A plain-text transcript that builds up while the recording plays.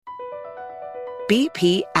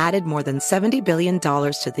BP added more than $70 billion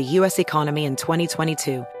to the U.S. economy in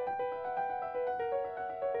 2022.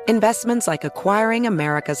 Investments like acquiring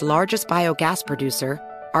America's largest biogas producer,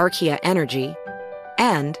 Archaea Energy,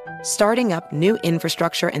 and starting up new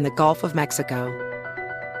infrastructure in the Gulf of Mexico.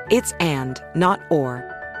 It's and, not or.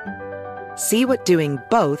 See what doing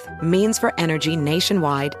both means for energy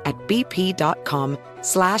nationwide at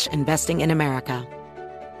bp.com/investing in America.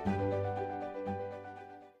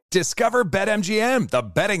 Discover BetMGM, the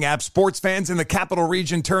betting app sports fans in the capital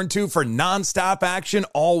region turn to for nonstop action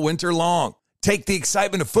all winter long. Take the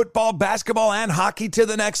excitement of football, basketball, and hockey to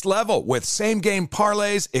the next level with same-game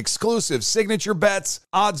parlays, exclusive signature bets,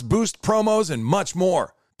 odds boost promos, and much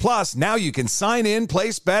more. Plus, now you can sign in,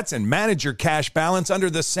 place bets, and manage your cash balance under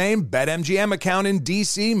the same BetMGM account in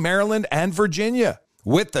D.C., Maryland, and Virginia.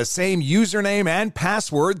 With the same username and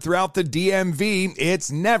password throughout the DMV,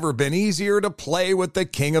 it's never been easier to play with the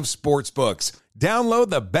king of sportsbooks. Download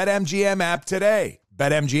the BetMGM app today.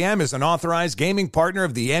 BetMGM is an authorized gaming partner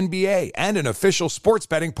of the NBA and an official sports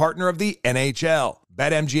betting partner of the NHL.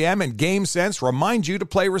 BetMGM and GameSense remind you to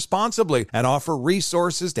play responsibly and offer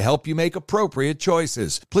resources to help you make appropriate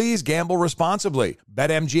choices. Please gamble responsibly.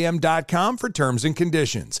 BetMGM.com for terms and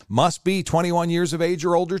conditions. Must be 21 years of age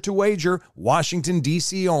or older to wager. Washington,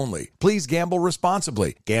 D.C. only. Please gamble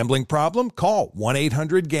responsibly. Gambling problem? Call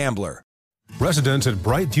 1-800-GAMBLER. Residents at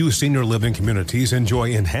Brightview Senior Living Communities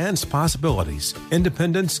enjoy enhanced possibilities,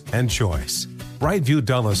 independence, and choice. Brightview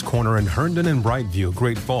Dulles Corner in Herndon and Brightview,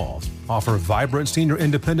 Great Falls, offer vibrant senior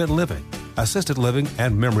independent living, assisted living,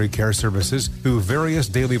 and memory care services through various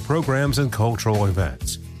daily programs and cultural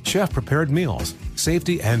events. Chef-prepared meals,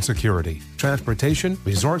 safety and security, transportation,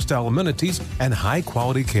 resort-style amenities, and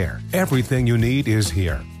high-quality care. Everything you need is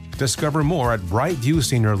here. Discover more at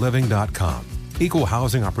brightviewseniorliving.com. Equal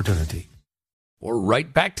housing opportunity. We're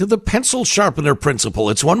right back to the pencil sharpener principle.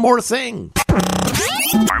 It's one more thing.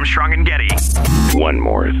 Armstrong and Getty. One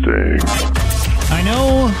more thing. I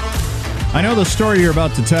know the story you're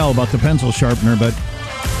about to tell about the pencil sharpener, but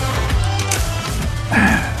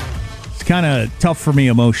it's kind of tough for me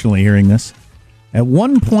emotionally hearing this. At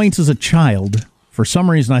one point as a child, for some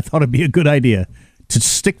reason, I thought it'd be a good idea to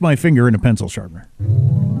stick my finger in a pencil sharpener.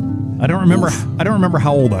 I don't remember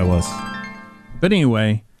how old I was. But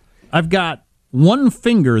anyway, I've got one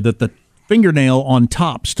finger that the fingernail on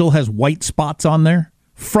top still has white spots on there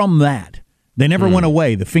from that. They never went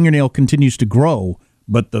away. The fingernail continues to grow,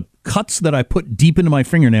 but the cuts that I put deep into my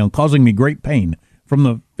fingernail causing me great pain from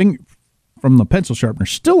the pencil sharpener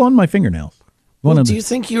still on my fingernails. Do you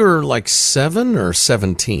think you were like 7 or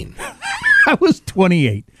 17? I was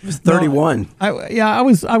 28. I was 31. I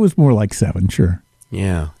was more like 7, sure.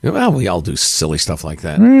 Yeah. Well, we all do silly stuff like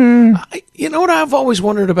that. You know what I've always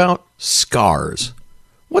wondered about? Scars.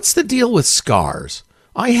 What's the deal with scars?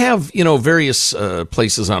 I have, various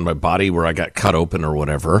places on my body where I got cut open or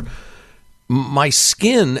whatever. My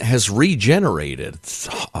skin has regenerated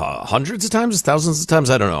hundreds of times, thousands of times.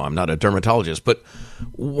 I don't know. I'm not a dermatologist. But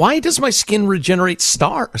why does my skin regenerate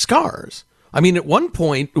scars? I mean, at one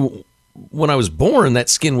point, when I was born, that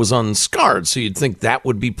skin was unscarred, so you'd think that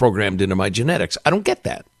would be programmed into my genetics. I don't get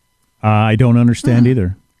that. I don't understand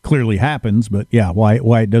either. Clearly happens, but yeah, why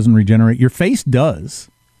it doesn't regenerate? Your face does,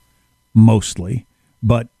 mostly,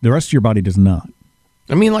 but the rest of your body does not.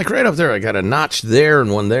 I mean, like right up there, I got a notch there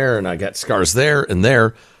and one there, and I got scars there and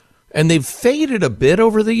there, and they've faded a bit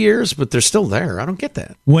over the years, but they're still there. I don't get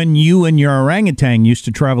that. When you and your orangutan used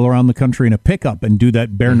to travel around the country in a pickup and do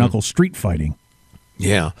that bare-knuckle street fighting.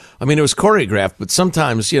 Yeah. I mean, it was choreographed, but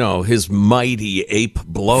sometimes, his mighty ape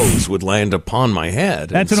blows would land upon my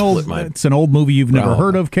head. It's an old movie you've never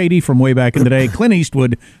heard of, Katie, from way back in the day. Clint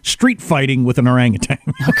Eastwood street fighting with an orangutan.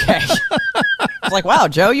 Okay. It's like, wow,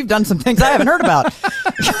 Joe, you've done some things I haven't heard about.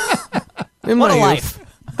 What a life.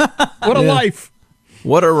 What a life.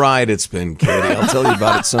 What a ride it's been, Katie. I'll tell you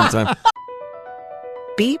about it sometime.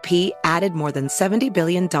 BP added more than $70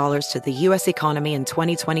 billion to the U.S. economy in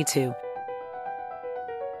 2022.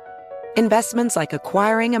 Investments like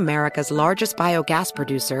acquiring America's largest biogas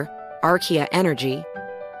producer, Archaea Energy,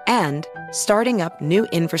 and starting up new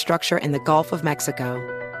infrastructure in the Gulf of Mexico.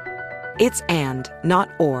 It's and, not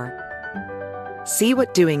or. See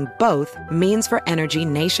what doing both means for energy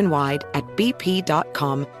nationwide at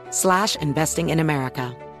bp.com/investing in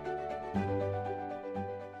America.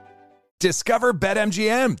 Discover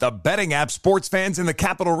BetMGM, the betting app sports fans in the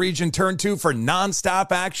capital region turn to for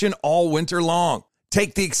nonstop action all winter long.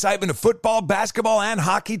 Take the excitement of football, basketball, and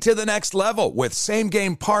hockey to the next level with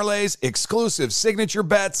same-game parlays, exclusive signature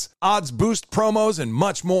bets, odds boost promos, and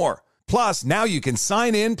much more. Plus, now you can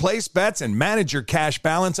sign in, place bets, and manage your cash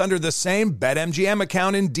balance under the same BetMGM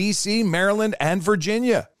account in D.C., Maryland, and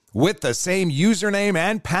Virginia. With the same username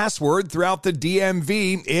and password throughout the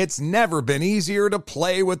DMV, it's never been easier to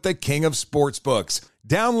play with the king of sportsbooks.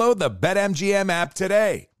 Download the BetMGM app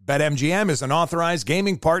today. BetMGM is an authorized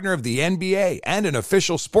gaming partner of the NBA and an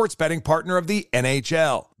official sports betting partner of the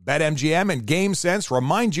NHL. BetMGM and GameSense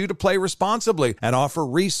remind you to play responsibly and offer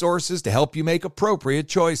resources to help you make appropriate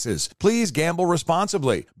choices. Please gamble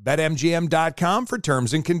responsibly. BetMGM.com for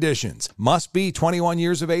terms and conditions. Must be 21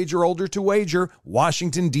 years of age or older to wager.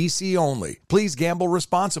 Washington, D.C. only. Please gamble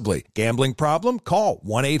responsibly. Gambling problem? Call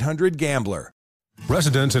 1-800-GAMBLER.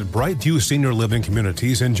 Residents at Brightview Senior Living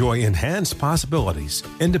Communities enjoy enhanced possibilities,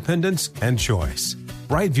 independence, and choice.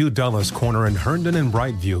 Brightview Dulles Corner in Herndon and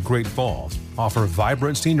Brightview, Great Falls, offer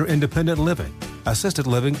vibrant senior independent living, assisted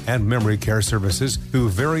living, and memory care services through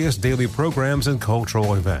various daily programs and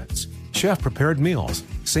cultural events. Chef-prepared meals,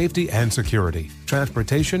 safety and security,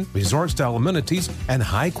 transportation, resort-style amenities, and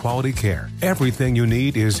high-quality care. Everything you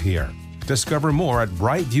need is here. Discover more at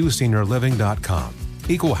brightviewseniorliving.com.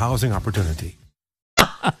 Equal housing opportunity.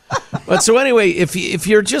 But so anyway, if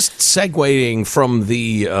you're just segueing from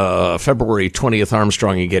the February 20th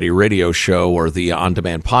Armstrong and Getty radio show or the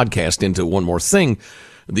on-demand podcast into one more thing,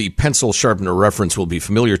 the pencil sharpener reference will be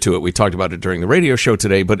familiar to it. We talked about it during the radio show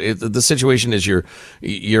today, but the situation is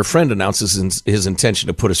your friend announces his intention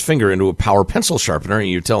to put his finger into a power pencil sharpener, and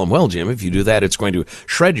you tell him, well, Jim, if you do that, it's going to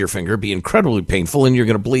shred your finger, be incredibly painful, and you're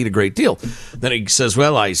going to bleed a great deal. Then he says,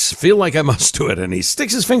 well, I feel like I must do it, and he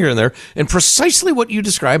sticks his finger in there, and precisely what you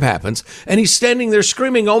describe happens, and he's standing there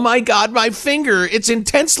screaming, oh, my God, my finger, it's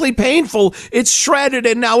intensely painful, it's shredded,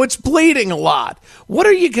 and now it's bleeding a lot. What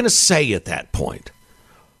are you going to say at that point?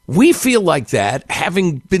 We feel like that,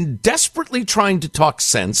 having been desperately trying to talk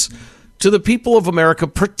sense to the people of America,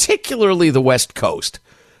 particularly the West Coast,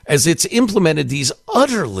 as it's implemented these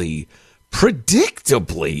utterly,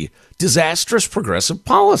 predictably disastrous progressive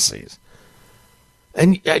policies.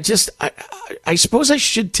 And I suppose we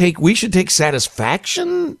should take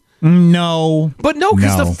satisfaction? No. But no,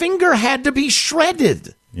 because the finger had to be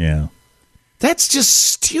shredded. Yeah. That's just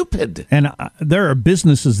stupid. And there are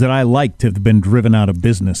businesses that I like to have been driven out of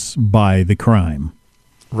business by the crime.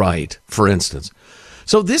 Right, for instance.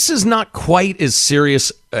 So this is not quite as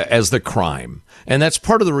serious as the crime. And that's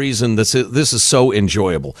part of the reason this is so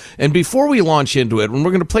enjoyable. And before we launch into it, and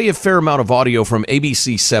we're going to play a fair amount of audio from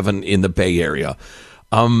ABC7 in the Bay Area.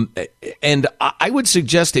 And I would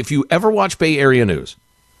suggest if you ever watch Bay Area news,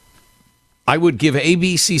 I would give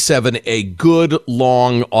ABC7 a good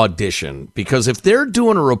long audition, because if they're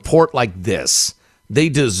doing a report like this, they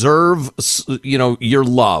deserve, your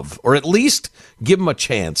love, or at least give them a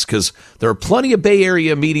chance, because there are plenty of Bay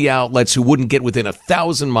Area media outlets who wouldn't get within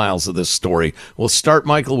 1,000 miles of this story. We'll start,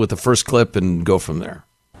 Michael, with the first clip and go from there.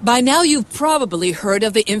 By now, you've probably heard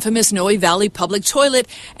of the infamous Noe Valley public toilet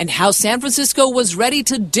and how San Francisco was ready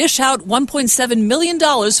to dish out $1.7 million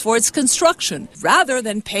for its construction, rather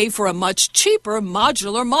than pay for a much cheaper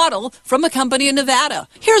modular model from a company in Nevada.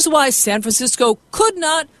 Here's why San Francisco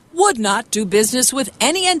would not do business with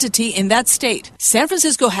any entity in that state. San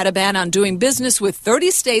Francisco had a ban on doing business with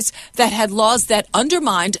 30 states that had laws that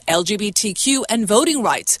undermined LGBTQ and voting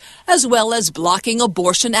rights, as well as blocking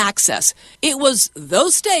abortion access. It was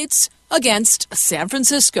those states against San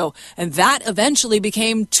Francisco, and that eventually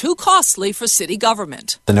became too costly for city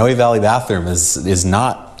government. The Noe Valley bathroom is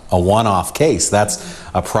not a one-off case. That's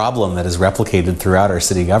a problem that is replicated throughout our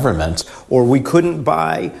city government. Or we couldn't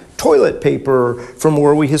buy toilet paper from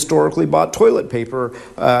where we historically bought toilet paper.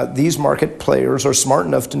 These market players are smart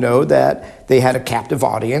enough to know that they had a captive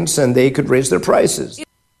audience and they could raise their prices.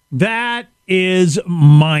 That is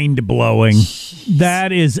mind-blowing.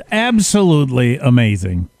 That is absolutely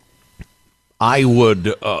amazing. I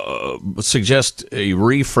would suggest a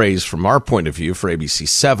rephrase from our point of view for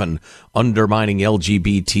ABC7, undermining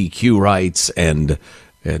LGBTQ rights and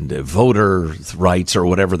voter rights, or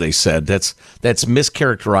whatever they said. That's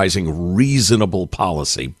mischaracterizing reasonable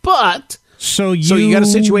policy. But so you got a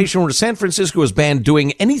situation where San Francisco is banned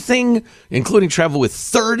doing anything, including travel with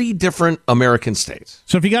 30 different American states.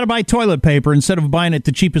 So if you got to buy toilet paper, instead of buying it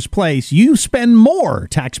the cheapest place, you spend more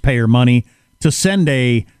taxpayer money to send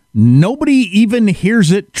a nobody even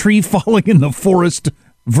hears it tree falling in the forest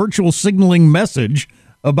virtual signaling message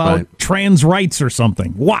about trans rights or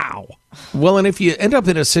something. Wow. Well, and if you end up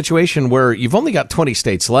in a situation where you've only got 20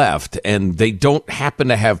 states left and they don't happen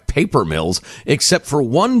to have paper mills except for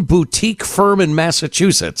one boutique firm in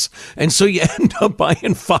Massachusetts, and so you end up buying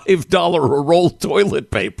 $5 a roll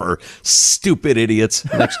toilet paper. Stupid idiots.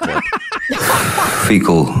 Next clip.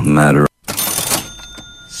 Fecal matter.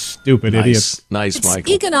 Stupid idiots. Nice, It's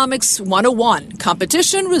Michael. Economics 101.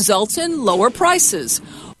 Competition results in lower prices.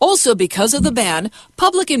 Also, because of the ban,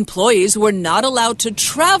 public employees were not allowed to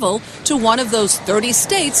travel to one of those 30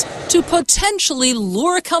 states to potentially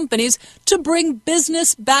lure companies to bring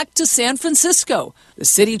business back to San Francisco. The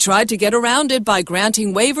city tried to get around it by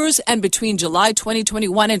granting waivers, and between July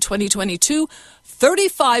 2021 and 2022,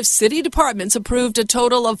 35 city departments approved a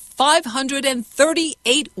total of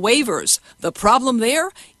 538 waivers. The problem there?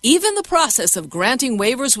 Even the process of granting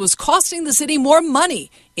waivers was costing the city more money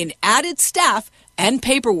in added staff and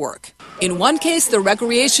paperwork. In one case, the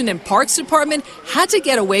Recreation and Parks Department had to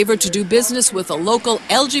get a waiver to do business with a local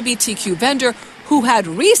LGBTQ vendor who had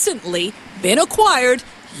recently been acquired,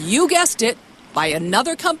 you guessed it, by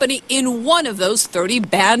another company in one of those 30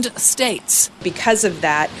 banned states. Because of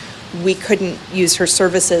that, we couldn't use her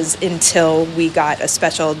services until we got a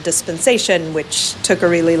special dispensation, which took a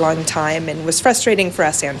really long time and was frustrating for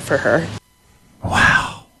us and for her.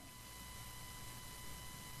 Wow.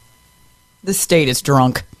 The state is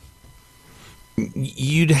drunk.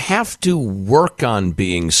 You'd have to work on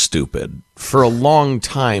being stupid for a long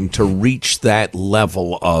time to reach that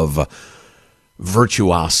level of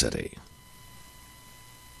virtuosity.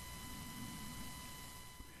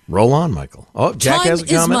 Roll on, Michael. Oh, Jack has a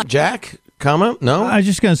comment. Jack, comment? No? I was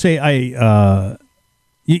just going to say,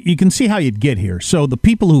 you can see how you'd get here. So the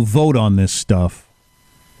people who vote on this stuff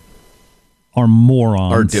are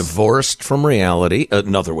morons. Are divorced from reality.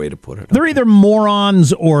 Another way to put it. They're either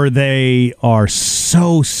morons or they are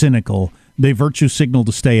so cynical they virtue signal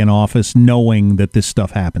to stay in office knowing that this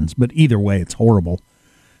stuff happens. But either way, it's horrible.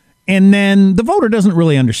 And then the voter doesn't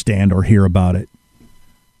really understand or hear about it.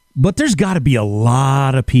 But there's got to be a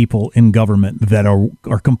lot of people in government that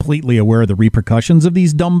are completely aware of the repercussions of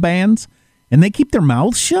these dumb bans, and they keep their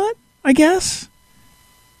mouths shut, I guess.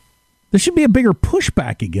 There should be a bigger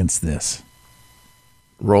pushback against this.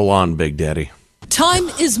 Roll on, Big Daddy. Time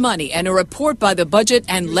is money, and a report by the budget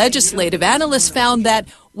and legislative analysts found that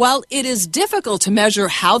while it is difficult to measure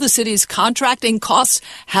how the city's contracting costs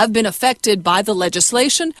have been affected by the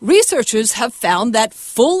legislation, researchers have found that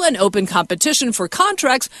full and open competition for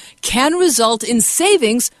contracts can result in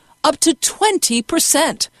savings up to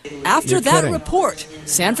 20%. After that report,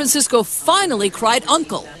 San Francisco finally cried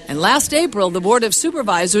uncle, and last April, the Board of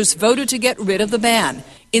Supervisors voted to get rid of the ban.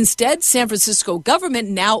 Instead, San Francisco government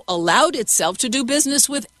now allowed itself to do business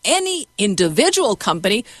with any individual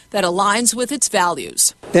company that aligns with its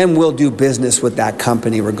values. Then we'll do business with that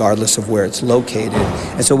company regardless of where it's located.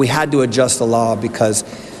 And so we had to adjust the law because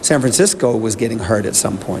San Francisco was getting hurt at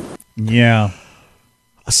some point. Yeah.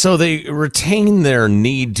 So they retain their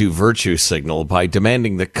need to virtue signal by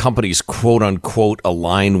demanding that companies, quote unquote,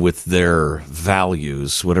 align with their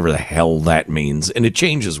values, whatever the hell that means. And it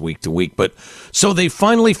changes week to week. But so they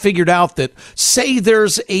finally figured out that, say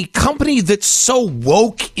there's a company that's so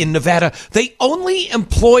woke in Nevada, they only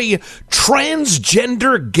employ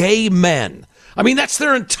transgender gay men. I mean, that's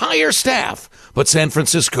their entire staff. But San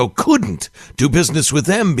Francisco couldn't do business with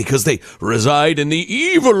them because they reside in the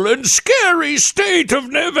evil and scary state of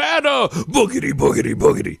Nevada. Boogity, boogity,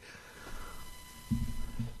 boogity.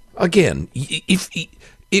 Again,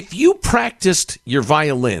 if you practiced your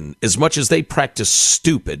violin as much as they practice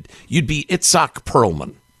stupid, you'd be Itzhak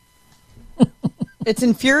Perlman. It's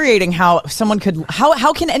infuriating how someone could...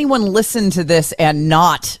 How can anyone listen to this and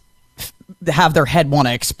not have their head want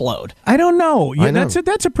to explode? I don't know. Yeah,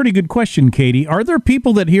 that's a pretty good question, Katie. Are there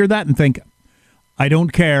people that hear that and think, I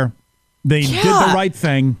don't care, they did the right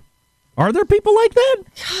thing? Are there people like that?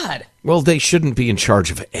 God. Well, they shouldn't be in charge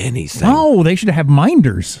of anything. No, they should have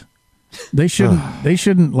minders. They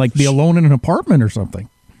shouldn't like be alone in an apartment or something.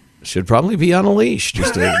 Should probably be on a leash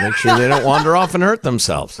just to make sure they don't wander off and hurt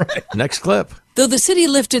themselves. Right. Next clip. Though the city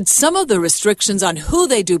lifted some of the restrictions on who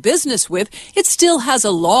they do business with, it still has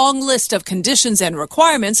a long list of conditions and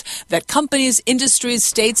requirements that companies, industries,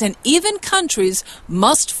 states, and even countries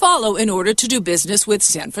must follow in order to do business with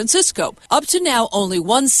San Francisco. Up to now, only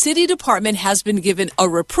one city department has been given a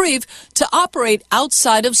reprieve to operate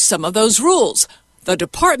outside of some of those rules. the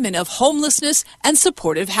Department of Homelessness and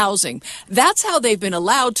Supportive Housing. That's how they've been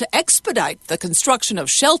allowed to expedite the construction of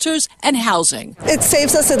shelters and housing. It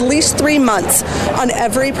saves us at least 3 months on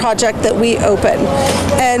every project that we open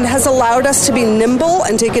and has allowed us to be nimble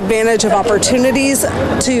and take advantage of opportunities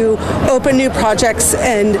to open new projects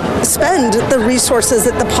and spend the resources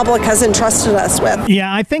that the public has entrusted us with.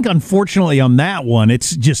 Yeah, I think unfortunately on that one,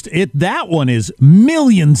 that one is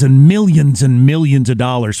millions and millions and millions of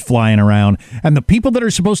dollars flying around. And the people that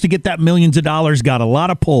are supposed to get that millions of dollars got a lot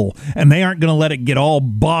of pull, and they aren't going to let it get all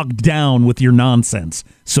bogged down with your nonsense.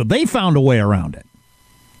 So they found a way around it.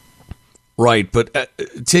 Right, but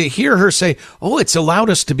to hear her say, oh, it's allowed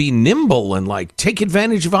us to be nimble and like take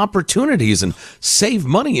advantage of opportunities and save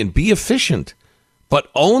money and be efficient, but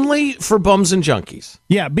only for bums and junkies.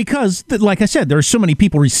 Yeah, because, like I said, there are so many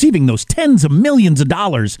people receiving those tens of millions of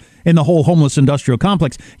dollars in the whole homeless industrial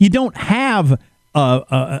complex. You don't have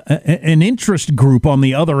an interest group on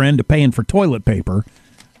the other end of paying for toilet paper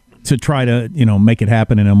to try to, make it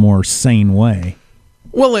happen in a more sane way.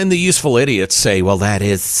 Well, and the useful idiots say, well, that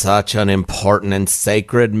is such an important and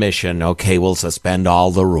sacred mission. Okay, we'll suspend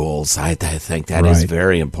all the rules. I think that is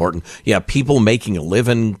very important. Yeah, people making a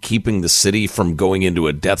living, keeping the city from going into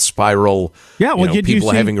a death spiral. Yeah, well,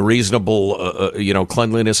 people having a reasonable,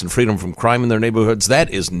 cleanliness and freedom from crime in their neighborhoods. That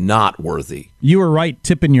is not worthy. You were right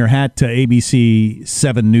tipping your hat to ABC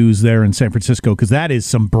 7 News there in San Francisco, because that is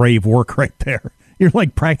some brave work right there. You're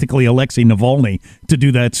like practically Alexei Navalny to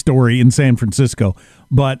do that story in San Francisco.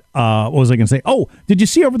 But what was I going to say? Oh, did you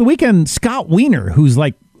see over the weekend Scott Wiener, who's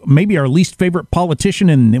like maybe our least favorite politician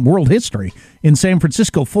in world history, in San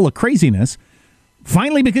Francisco, full of craziness,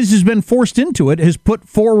 finally, because he's been forced into it, has put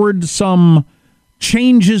forward some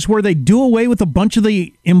changes where they do away with a bunch of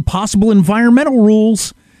the impossible environmental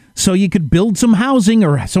rules so you could build some housing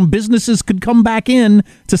or some businesses could come back in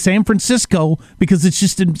to San Francisco because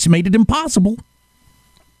it's made it impossible.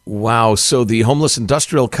 Wow, so the homeless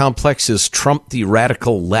industrial complex has trumped the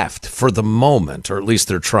radical left for the moment, or at least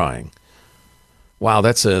they're trying. Wow,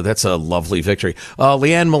 that's a lovely victory.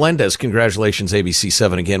 Leanne Melendez, congratulations, ABC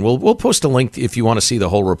 7 again. We'll post a link if you want to see the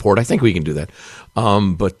whole report. I think we can do that.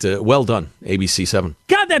 But well done, ABC 7.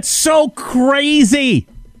 God, that's so crazy.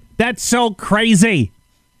 That's so crazy.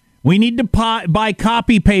 We need to buy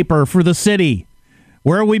copy paper for the city.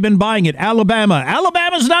 Where have we been buying it? Alabama.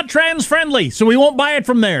 Alabama's not trans-friendly, so we won't buy it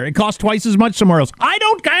from there. It costs twice as much somewhere else. I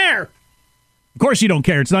don't care. Of course you don't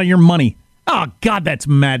care. It's not your money. Oh, God, that's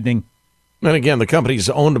maddening. And again, the company's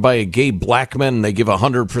owned by a gay black man, and they give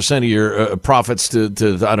 100% of your profits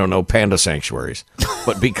to, I don't know, panda sanctuaries.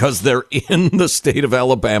 But because they're in the state of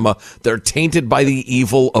Alabama, they're tainted by the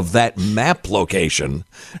evil of that map location.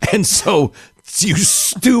 And so you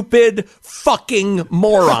stupid fucking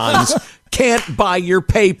morons can't buy your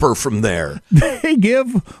paper from there. They give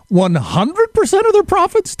 100% of their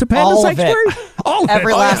profits to panda sanctuary? All of it.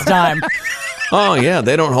 Every last dime. Oh, yeah,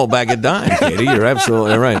 they don't hold back a dime, Katie. You're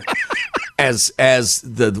absolutely right. As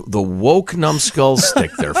the woke numbskulls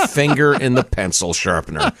stick their finger in the pencil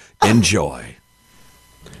sharpener. Enjoy.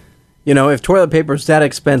 If toilet paper is that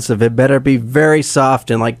expensive, it better be very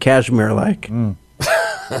soft and like cashmere-like.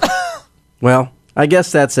 Well, I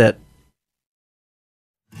guess that's it.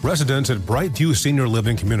 Residents at Brightview Senior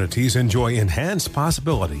Living Communities enjoy enhanced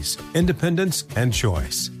possibilities, independence, and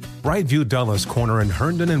choice. Brightview Dulles Corner in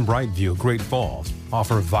Herndon and Brightview, Great Falls,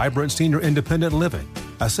 offer vibrant senior independent living,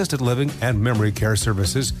 assisted living, and memory care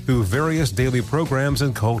services through various daily programs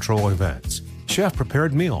and cultural events.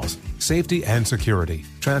 Chef-prepared meals, safety and security,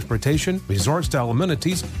 transportation, resort-style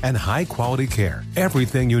amenities, and high-quality care.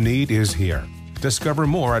 Everything you need is here. Discover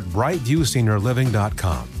more at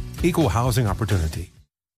brightviewseniorliving.com. Equal housing opportunity.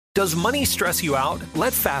 Does money stress you out?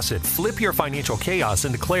 Let Facet flip your financial chaos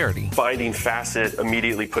into clarity. Finding Facet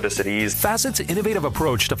immediately put us at ease. Facet's innovative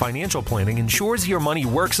approach to financial planning ensures your money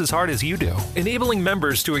works as hard as you do, enabling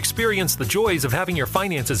members to experience the joys of having your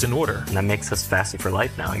finances in order. And that makes us Facet for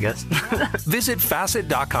life now, I guess. Visit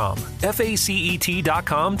Facet.com,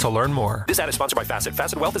 FACET.com to learn more. This ad is sponsored by Facet.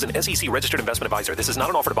 Facet Wealth is an SEC registered investment advisor. This is not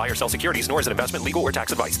an offer to buy or sell securities, nor is it investment, legal, or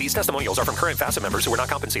tax advice. These testimonials are from current Facet members who are not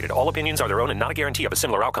compensated. All opinions are their own and not a guarantee of a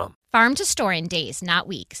similar outcome. Farm to store in days, not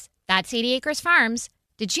weeks. That's 80 Acres Farms.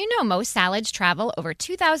 Did you know most salads travel over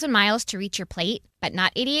 2,000 miles to reach your plate? But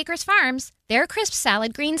not 80 Acres Farms. Their crisp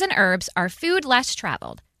salad greens and herbs are food less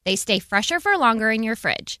traveled. They stay fresher for longer in your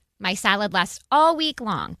fridge. My salad lasts all week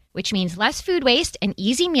long, which means less food waste and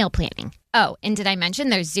easy meal planning. Oh, and did I mention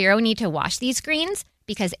there's zero need to wash these greens?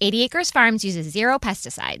 Because 80 Acres Farms uses zero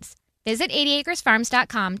pesticides. Visit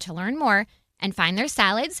 80acresfarms.com to learn more and find their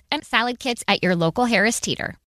salads and salad kits at your local Harris Teeter.